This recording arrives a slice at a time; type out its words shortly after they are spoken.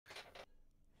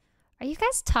Are you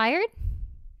guys tired?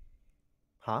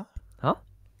 Huh? Huh?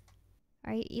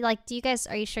 Are you like? Do you guys?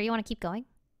 Are you sure you want to keep going?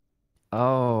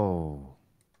 Oh.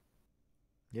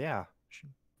 Yeah.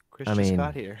 Chris I just mean,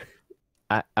 got here.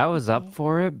 I was Okay. up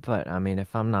for it, but I mean,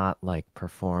 if I'm not like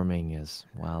performing as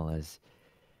well as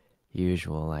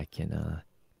usual, I can.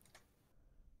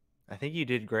 I think you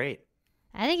did great.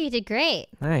 I think you did great.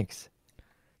 Thanks.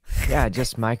 Yeah, I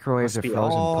just microwaved Must a be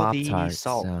frozen all the Pop-Tart,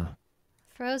 salt. so.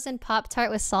 Frozen Pop-Tart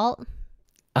with salt.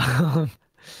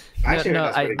 Actually, no,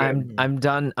 that's pretty good. I'm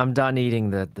done. I'm done eating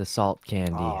the salt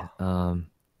candy. Oh.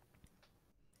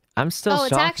 I'm still Oh, it's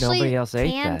shocked actually nobody else ate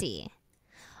that. candy.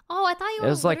 Oh, I thought you It were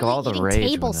was like literally all the eating rage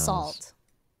table when I was- salt.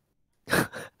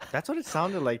 That's what it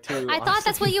sounded like too. I thought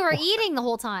that's what you were eating the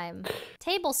whole time.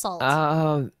 Table salt.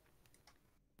 Well,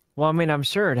 I mean, I'm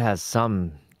sure it has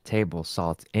some table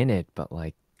salt in it, but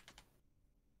like,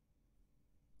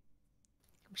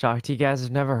 I'm shocked you guys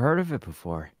have never heard of it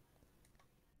before.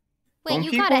 Wait, Don't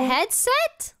you got a people-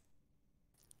 headset?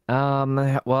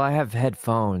 Well, I have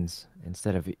headphones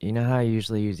instead of, you know how I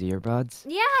usually use earbuds?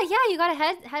 Yeah, you got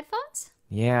a headphones?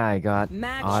 Yeah, I got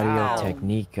Match Audio Wow.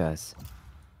 Technicas.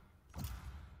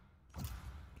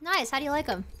 Nice. How do you like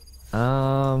them? Do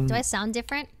Um, I sound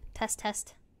different? Test.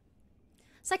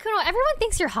 Sykkuno, everyone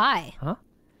thinks you're high.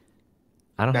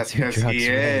 I don't That's do 'cause drugs. he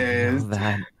really, you know is.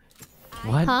 that.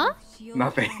 What? Huh?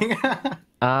 Nothing.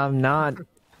 I'm not.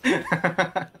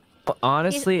 But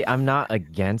honestly, I'm not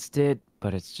against it,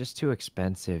 but it's just too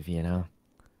expensive, you know?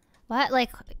 What?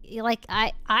 Like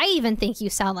I even think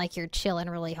you sound like you're chilling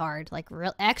really hard, like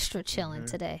real extra chilling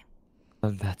today.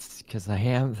 That's because I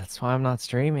am. That's why I'm not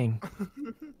streaming.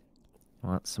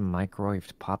 Want some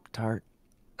microwaved Pop-Tart?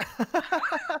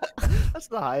 That's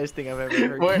the highest thing I've ever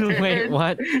heard. Wait,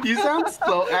 what? You sound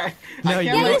so. No, I you can't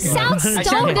Yeah, you make- sound I can't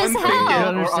stoned as unthink hell. it You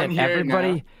don't or understand. unhear it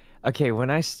Everybody. now. Okay, when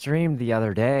I streamed the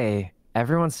other day,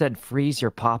 everyone said freeze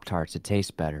your Pop-Tarts. It tastes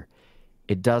better.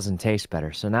 It doesn't taste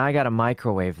better. So now I gotta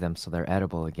microwave them so they're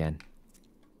edible again.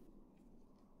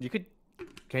 You could.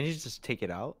 Can you just take it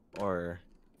out, or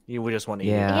you would just want to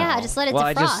eat Yeah. it? Yeah, just let it Well,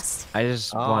 defrost. I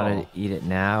just Oh. want to eat it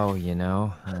now, you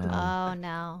know? Oh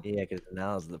no. Yeah, because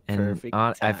now is the And perfect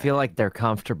I time. feel like they're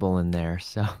comfortable in there,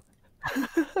 so.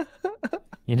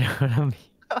 You know what I mean?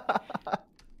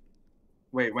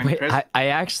 Wait, when Wait, Chris I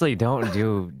actually don't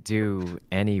do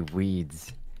any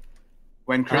weeds.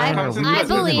 when Chris I- comes into I the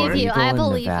believe Discord, you. People I in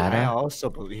believe you. I Nevada. also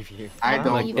believe you. I I don't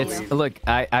believe believe. you. It's look,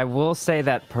 I will say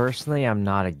that personally, I'm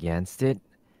not against it,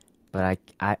 but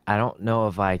I don't know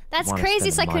if I. That's wanna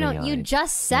crazy, spend money Sykkuno. on You it.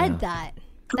 just said Yeah. that.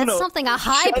 That's something a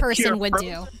high person would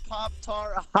do.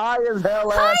 Pop-Tart high as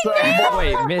hell ass up, boy.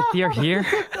 Wait, Myth, you're here.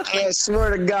 I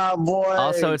swear to God, boy.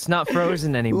 Also, it's not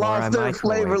frozen anymore. I lost their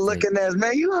flavor microwaved looking at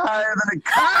man. You higher than a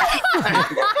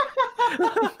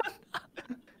kite.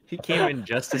 He came in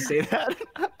just to say that.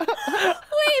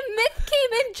 Wait, Myth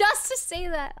came in just to say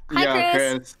that. Hi, Yo,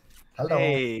 Chris. Hello.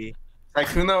 Hey.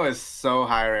 Sykkuno is so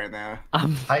high right now. Hi,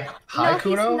 No, he's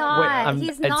Highkkuno? not.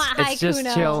 He's not it's just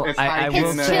Highkkuno. chill. It's I Highkkuno. will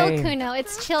It's say, chill Kuno.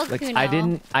 It's chill look,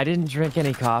 Kuno. I didn't drink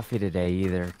any coffee today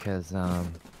either, cause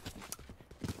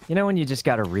you know when you just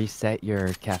gotta reset your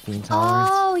caffeine tolerance.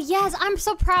 Oh yes, I'm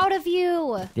so proud of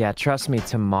you. Yeah, trust me.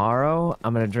 Tomorrow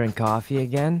I'm gonna drink coffee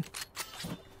again.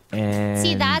 And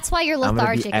See, that's why you're I'm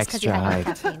gonna be lethargic. Is because you extra had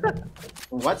no hyped. caffeine.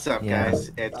 What's up, Yeah. guys?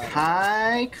 It's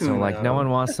Highkkuno. So like, no one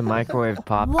wants to microwave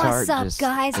Pop-Tart. What's up, just,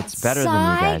 guys? It's better than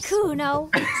you guys. Sykkuno.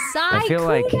 I feel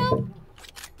like Sykkuno?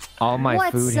 all my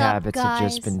What's food up, habits have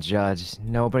just guys? been judged.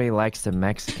 Nobody likes the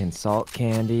Mexican salt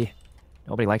candy.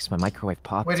 Nobody likes my microwave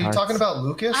Pop-Tarts. Wait, are you talking about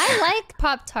Lucas? I like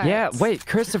Pop Tarts. Yeah, wait,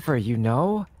 Christopher, you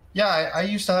know? Yeah, I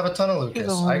used to have a ton of You're Lucas.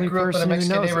 the I only grew up in a person who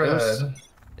Mexican knows it. It was- neighborhood.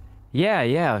 Yeah,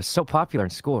 it was so popular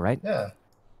in school, right? Yeah.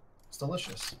 It's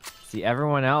delicious. See,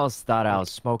 everyone else thought I was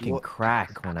smoking Well-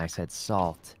 crack when I said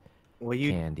salt Well,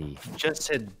 you candy. just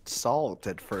said salt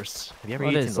at first. Have you ever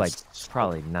Well, it eaten is like those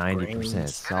probably 90%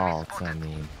 grains? salt. I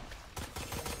mean,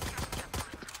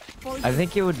 I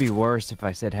think it would be worse if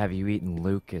I said, "Have you eaten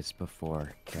Lucas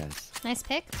before?" Because Nice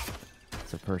pick.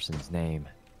 it's a person's name.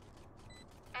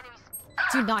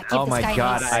 Do not give Oh this my guy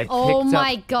God, ace. I Oh picked up-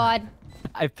 my god.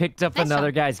 I picked up Nice another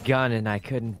shot. guy's gun and I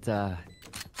couldn't. Wasn't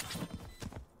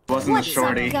What's a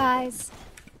shorty. up, guys?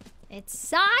 It's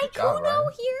job, Sykkuno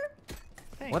Ryan.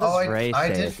 here. What does Oh, Ray I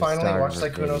say did at the finally start watch of her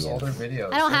Sykkuno's video? older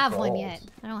videos. I don't They're have one gold. yet.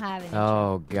 I don't have any.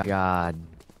 Oh God!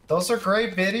 Those are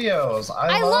great videos.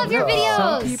 I love your them. videos.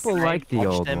 Some people like the Watch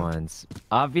old them. ones.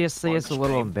 Obviously, it's a On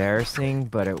little stream. embarrassing,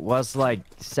 but it was like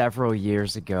several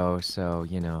years ago, so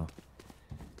you know.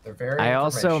 They're very I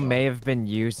also informational. may have been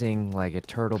using like a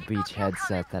Turtle Beach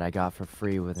headset that I got for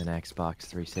free with an Xbox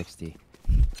 360.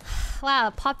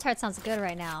 wow, Pop-Tart sounds good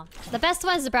right now. The best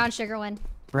one is the brown sugar one.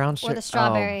 Brown Or sugar. the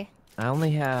strawberry. I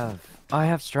only have. I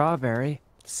have strawberry.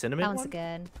 Cinnamon That one's one?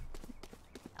 good.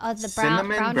 Oh, the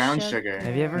Cinnamon brown sugar.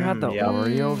 Have you ever had the yeah.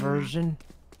 Oreo version?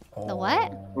 The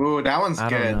what? Ooh, that one's I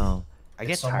good. don't know. I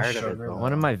get It's so much tired of it sugar, though.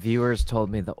 One of my viewers told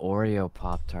me the Oreo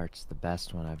Pop Tart's the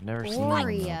best one. I've never seen one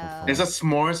though Oreo. before. There's a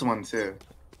s'mores one too.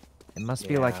 It must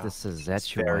be like Yeah, the it's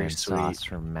very Szechuan sweet. sauce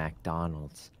from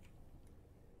McDonald's.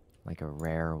 Like a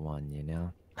rare one, you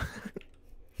know?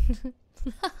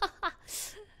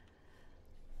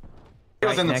 He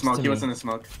was in the next smoke. to He was me. in the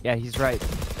smoke. Yeah, he's right.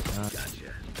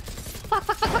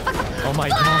 Oh my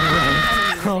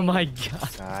god. Oh my god.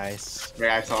 Nice.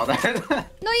 Yeah, I saw that.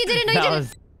 No, you didn't. No, you That didn't.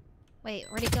 was... Wait,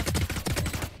 where'd he go?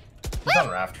 He's on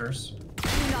rafters.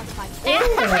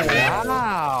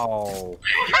 Wow.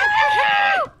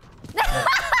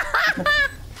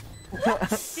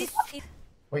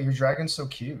 Wait, your dragon's so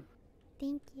cute.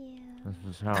 Thank you.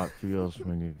 This is how it feels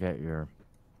when you get your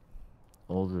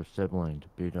older sibling to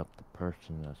beat up the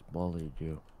person that's bullied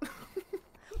you.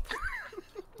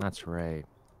 That's right.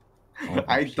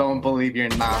 I don't believe you're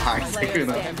not high,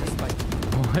 Sykkuno.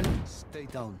 What? Stay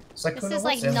down. Sykkuno, This is what's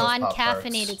like in those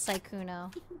non-caffeinated Pop-Tarts?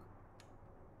 Sykkuno.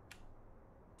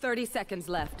 30 seconds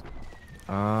left.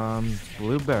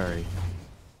 Blueberry.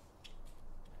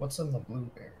 What's in the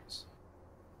blueberries?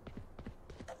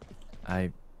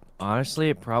 Honestly,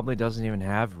 it probably doesn't even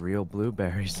have real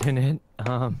blueberries in it.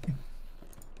 No.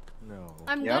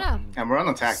 I'm Yep. gonna And we're on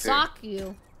attack too. sock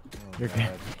you. Oh, You're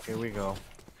God. Here we go.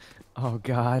 Oh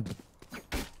god.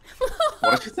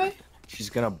 What did you say? She's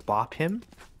gonna bop him.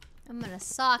 I'm gonna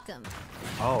sock him.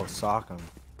 Oh, sock him.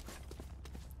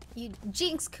 You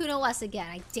jinx Kuno us again.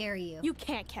 I dare you. You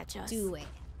can't catch us. Do it.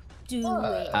 Do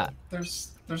it.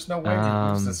 There's no way we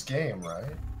lose this game,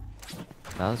 right?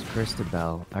 That was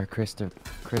Christabel. Or Christoph.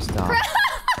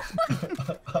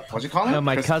 What'd you call him? No,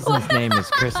 my cousin's name is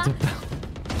Christabel.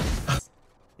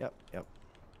 Yep, yep.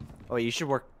 Oh, you should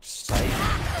work sight.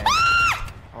 And...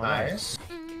 Oh, Nice.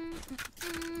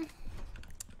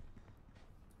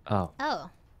 Oh. Oh.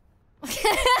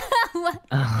 What?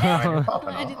 Alright, you're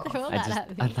popping Why did you off. throw that at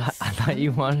me? I thought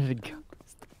you wanted to go.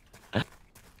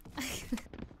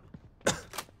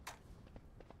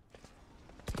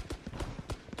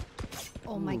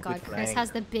 Oh my Ooh, god, good Chris flank.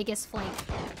 has the biggest flank.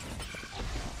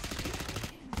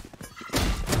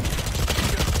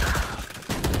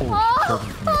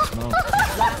 Covered from the smoke.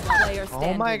 Last player standing.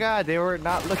 Oh my God, they were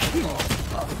not looking.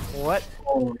 What?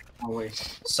 Oh,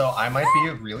 wait. So I might be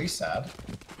really sad.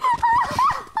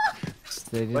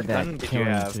 They did What that gun did you killing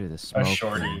have? through the A smoke.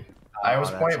 shorty. I was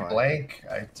that's point why. blank.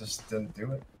 I just didn't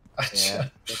do it. Yeah,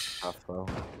 that's tough though.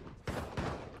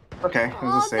 Okay, it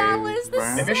was a Oh, save. that was the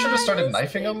Brian. Maybe I should have started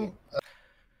saddest knifing thing.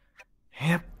 him.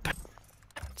 Yep.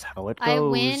 That's how it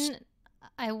goes.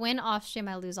 I win off stream,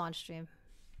 I lose on stream.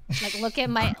 Like look at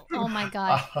my oh my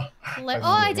god. Like, oh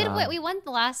I I did God. we won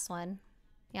the last one.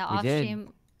 Yeah, We off did.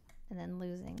 stream and then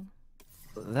losing.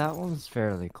 That one's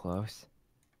fairly close.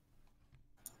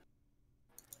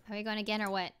 Are we going again or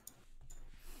what?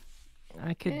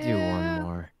 I could do one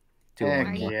more. Do Heck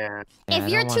one you- more. yeah. Yeah, If I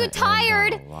you're don't too wanna end on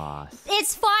tired, a loss.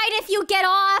 it's fine if you get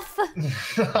off.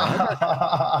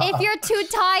 If you're too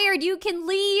tired, you can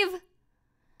leave.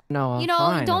 No, I'm You know,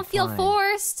 fine, don't I'm feel fine.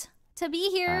 forced to be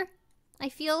here. I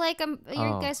feel like you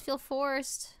Oh. guys feel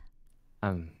forced.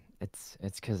 It's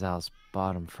because I was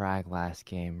bottom frag last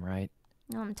game, right?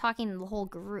 No, I'm talking to the whole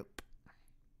group.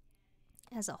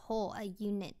 As a whole, a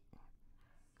unit.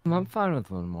 I'm fine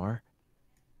with one more.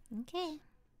 Okay.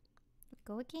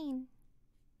 Go again.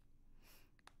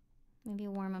 Maybe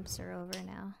warm-ups are over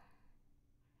now.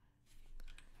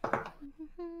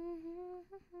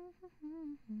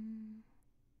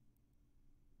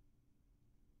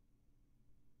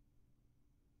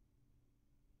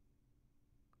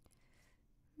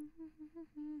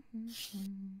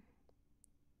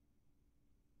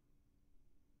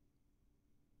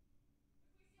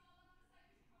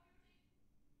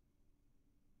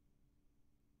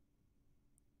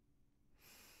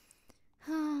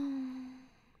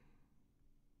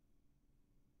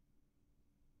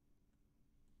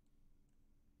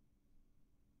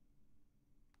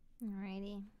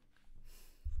 Alrighty.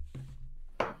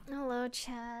 Hello,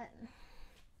 chat.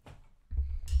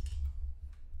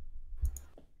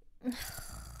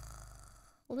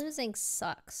 Losing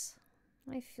sucks.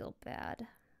 I feel bad.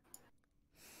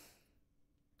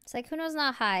 Sykkuno's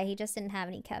not high. He just didn't have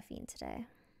any caffeine today.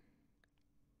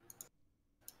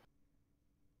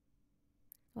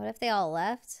 What if they all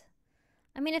left?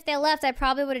 I mean, if they left, I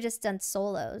probably would have just done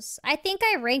solos. I think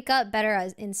I rank up better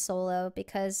in solo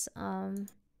because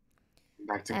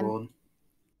Back to I'm- gold.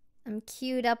 I'm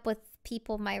queued up with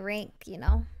people my rank, you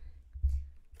know.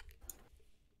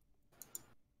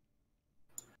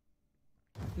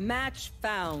 Match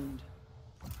found.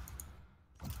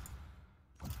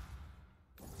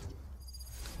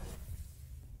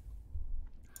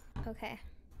 Okay.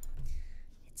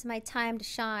 It's my time to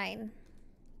shine.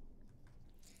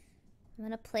 I'm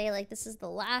gonna play like this is the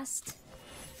last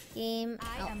game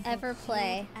I'll ever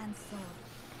play.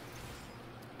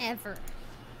 Ever.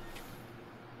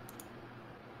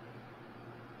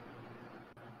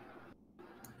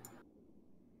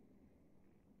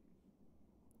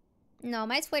 No,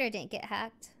 my Twitter didn't get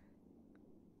hacked.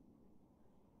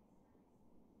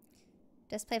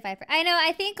 Just play Viper. I know,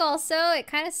 I think also it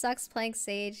kind of sucks playing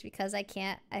Sage because I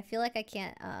feel like I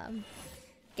can't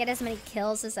get as many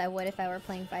kills as I would if I were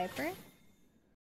playing Viper.